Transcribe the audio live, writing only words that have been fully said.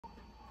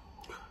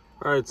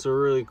All right, so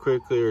really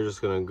quickly, we're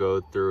just gonna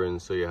go through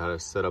and show you how to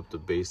set up the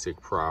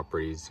basic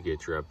properties to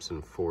get your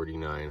Epson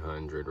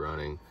 4900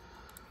 running.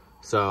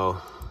 So,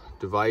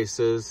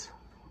 devices,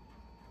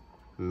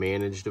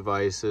 manage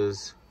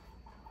devices,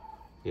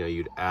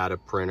 you'd add a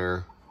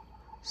printer,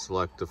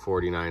 select the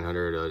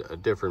 4900, a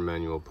different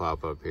menu will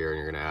pop up here, and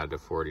you're gonna add the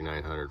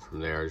 4900 from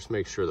there. Just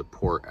make sure the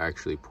port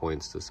actually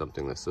points to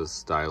something that says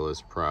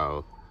Stylus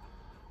Pro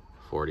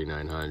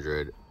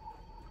 4900.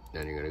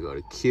 Then you're gonna go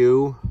to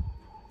Q,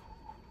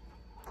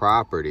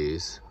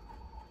 properties.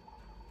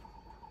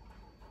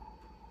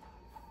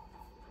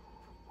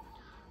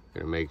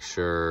 You're gonna make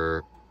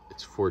sure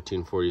it's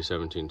 1440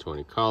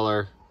 1720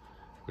 color.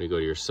 When you go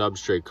to your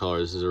substrate color,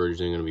 this is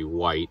originally going to be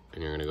white,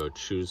 and you're going to go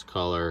choose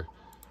color,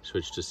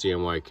 switch to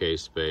CMYK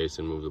space,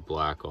 and move the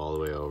black all the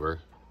way over.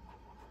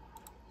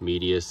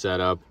 Media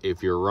setup,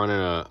 if you're running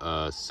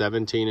a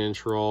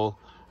 17-inch roll,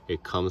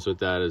 it comes with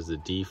that as the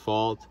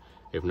default.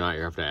 If not,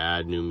 you have to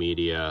add new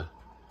media.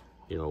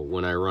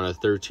 When I run a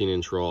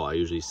 13-inch roll, I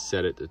usually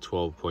set it to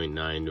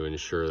 12.9 to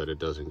ensure that it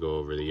doesn't go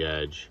over the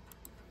edge.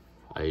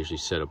 I usually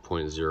set a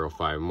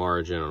 0.05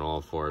 margin on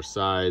all four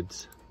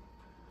sides.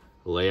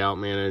 Layout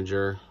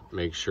manager,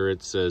 make sure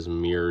it says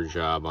mirror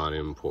job on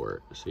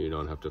import, so you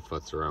don't have to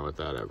futz around with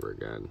that ever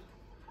again.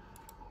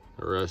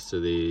 The rest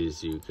of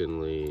these you can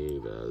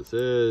leave as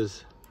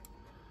is.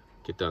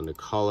 Get down to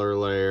color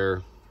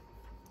layer.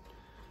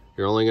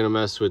 You're only going to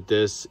mess with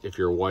this if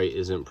your white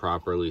isn't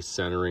properly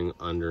centering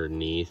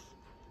underneath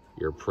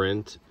your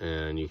print,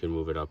 and you can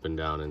move it up and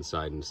down,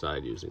 inside and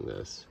side using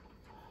this.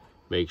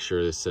 Make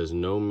sure this says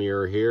no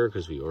mirror here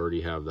because we already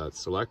have that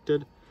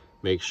selected.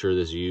 Make sure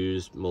this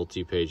used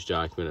multi-page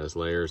document as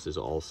layers is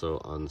also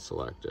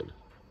unselected.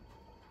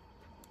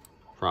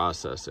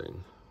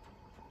 Processing.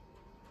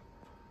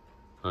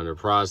 Under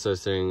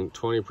processing,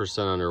 20%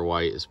 under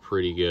white is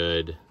pretty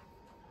good.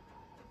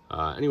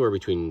 Anywhere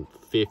between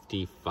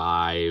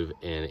 55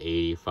 and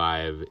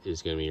 85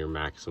 is going to be your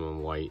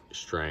maximum white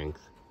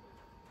strength.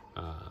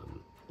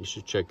 You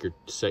should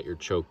set your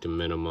choke to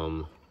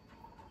minimum.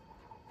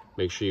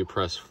 Make sure you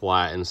press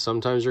flatten.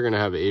 Sometimes you're going to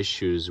have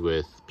issues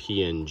with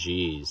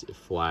PNGs if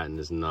flatten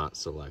is not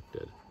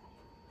selected.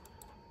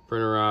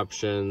 Printer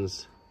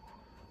options,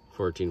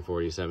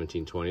 1440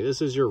 1720.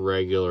 This is your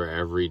regular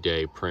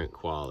everyday print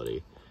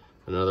quality.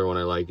 Another one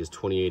I like is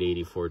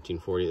 2880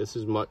 1440. This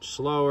is much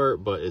slower,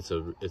 but it's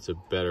a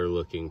better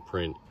looking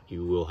print.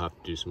 You will have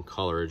to do some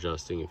color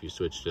adjusting if you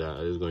switch to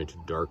that. It is going to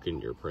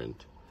darken your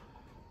print,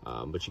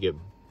 but you get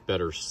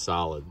better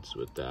solids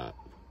with that.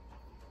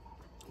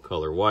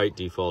 Color white,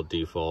 default,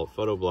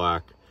 photo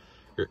black.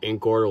 Your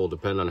ink order will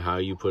depend on how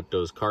you put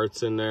those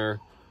carts in there.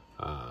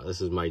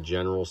 This is my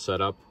general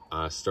setup.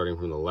 Starting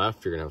from the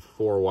left, you're gonna have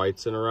 4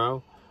 whites in a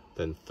row,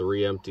 then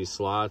 3 empty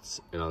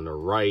slots, and on the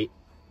right,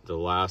 the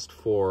last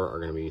 4 are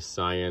gonna be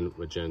cyan,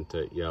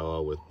 magenta,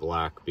 yellow, with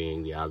black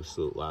being the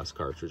absolute last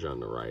cartridge on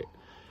the right.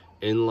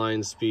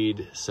 Inline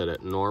speed set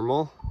at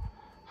normal.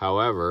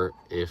 However,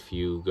 if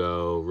you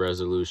go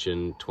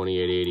resolution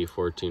 2880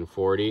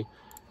 1440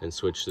 and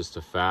switch this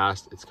to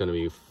fast, it's going to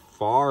be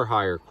far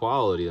higher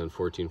quality than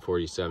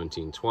 1440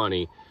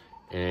 1720,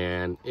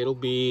 and it'll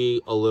be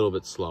a little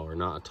bit slower,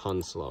 not a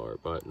ton slower,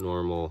 but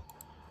normal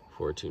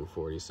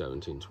 1440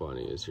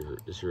 1720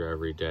 is your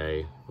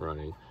everyday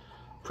running.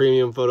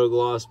 Premium photo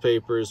gloss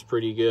paper is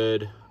pretty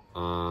good.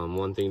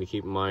 One thing to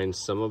keep in mind,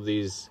 some of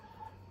these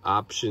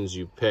options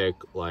you pick,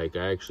 like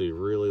I actually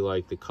really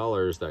like the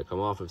colors that come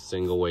off of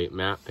single weight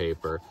matte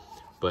paper,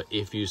 but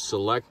if you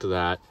select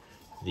that,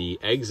 the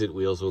exit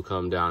wheels will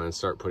come down and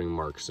start putting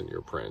marks in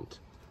your print.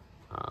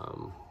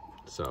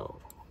 So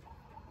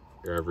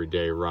your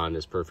everyday run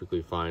is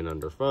perfectly fine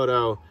under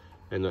photo,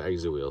 and the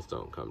exit wheels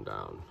don't come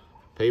down.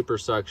 Paper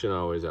suction, I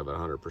always have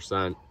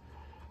 100%.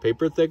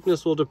 Paper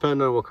thickness will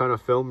depend on what kind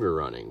of film you're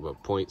running,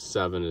 but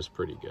 0.7 is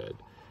pretty good.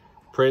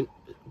 Print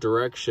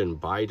direction,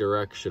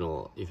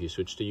 bidirectional. If you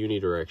switch to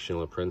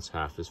unidirectional, it prints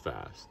half as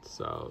fast.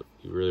 So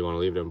you really want to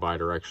leave it in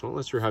bidirectional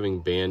unless you're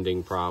having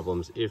banding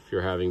problems. If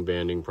you're having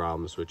banding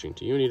problems, switching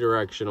to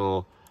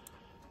unidirectional,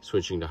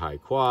 switching to high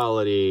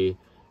quality,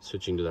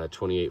 switching to that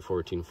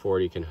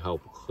 281440 can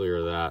help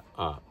clear that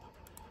up.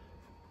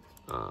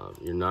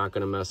 You're not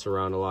going to mess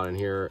around a lot in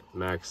here.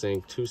 Max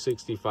ink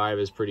 265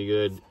 is pretty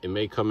good. It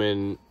may come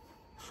in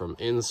from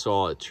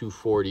install at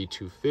 240,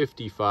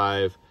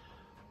 255.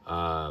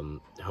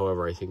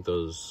 However, I think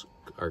those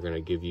are going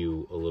to give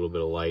you a little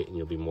bit of light, and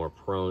you'll be more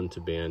prone to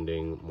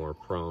banding, more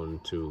prone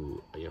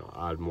to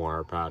odd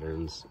moire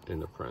patterns in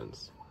the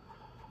prints.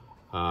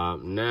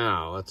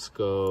 Now let's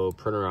go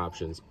printer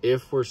options.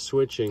 If we're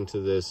switching to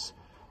this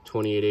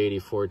 2880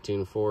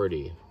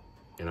 1440,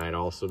 and I'd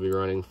also be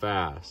running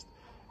fast,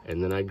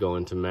 and then I'd go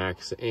into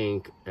max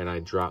ink and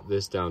I'd drop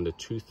this down to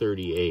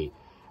 238,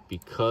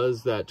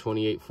 because that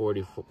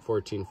 2840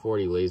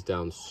 1440 lays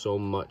down so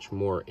much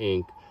more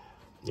ink.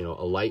 A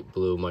light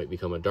blue might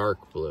become a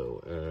dark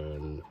blue,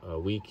 and a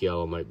weak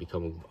yellow might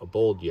become a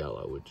bold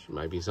yellow, which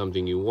might be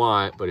something you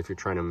want, but if you're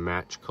trying to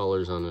match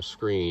colors on the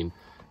screen,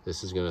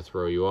 this is going to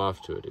throw you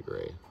off to a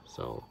degree.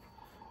 So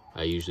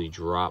I usually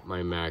drop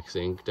my max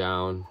ink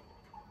down,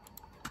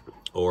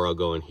 or I'll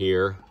go in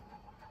here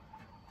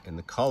and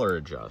the color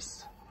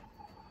adjusts.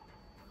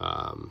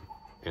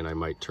 And I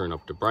might turn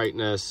up the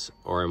brightness,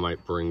 or I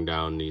might bring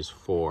down these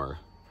 4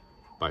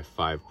 by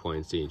 5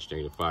 points each,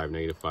 -5,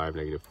 -5,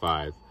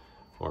 -5,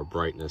 or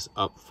brightness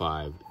up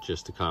 5,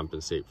 just to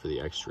compensate for the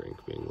extra ink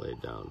being laid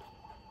down.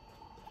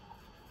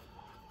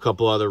 A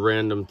couple other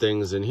random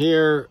things in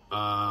here.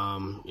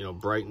 You know,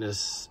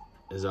 brightness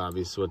is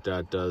obvious what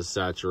that does.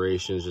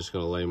 Saturation is just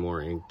going to lay more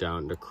ink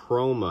down. The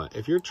chroma,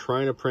 if you're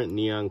trying to print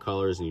neon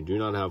colors and you do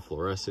not have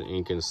fluorescent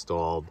ink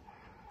installed,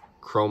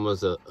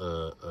 chroma's a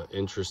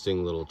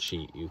interesting little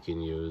cheat you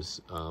can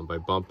use. By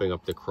bumping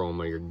up the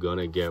chroma, you're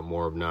gonna get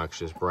more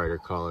obnoxious, brighter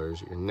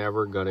colors. You're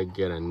never gonna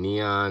get a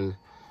neon,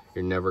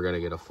 you're never gonna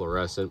get a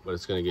fluorescent, but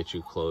it's gonna get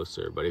you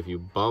closer. But if you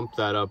bump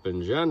that up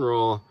in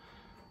general,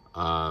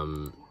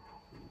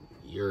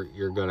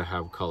 you're gonna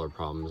have color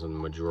problems in the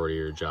majority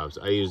of your jobs.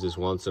 I use this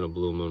once in a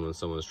blue moon when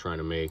someone's trying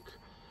to make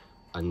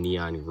a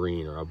neon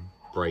green or a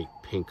bright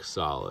pink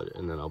solid,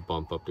 and then I'll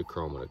bump up the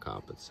chroma to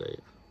compensate.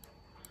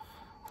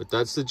 But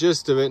that's the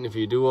gist of it, and if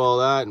you do all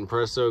that and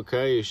press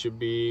OK, you should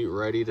be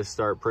ready to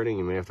start printing.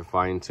 You may have to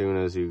fine tune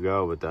as you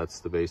go, but that's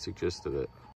the basic gist of it.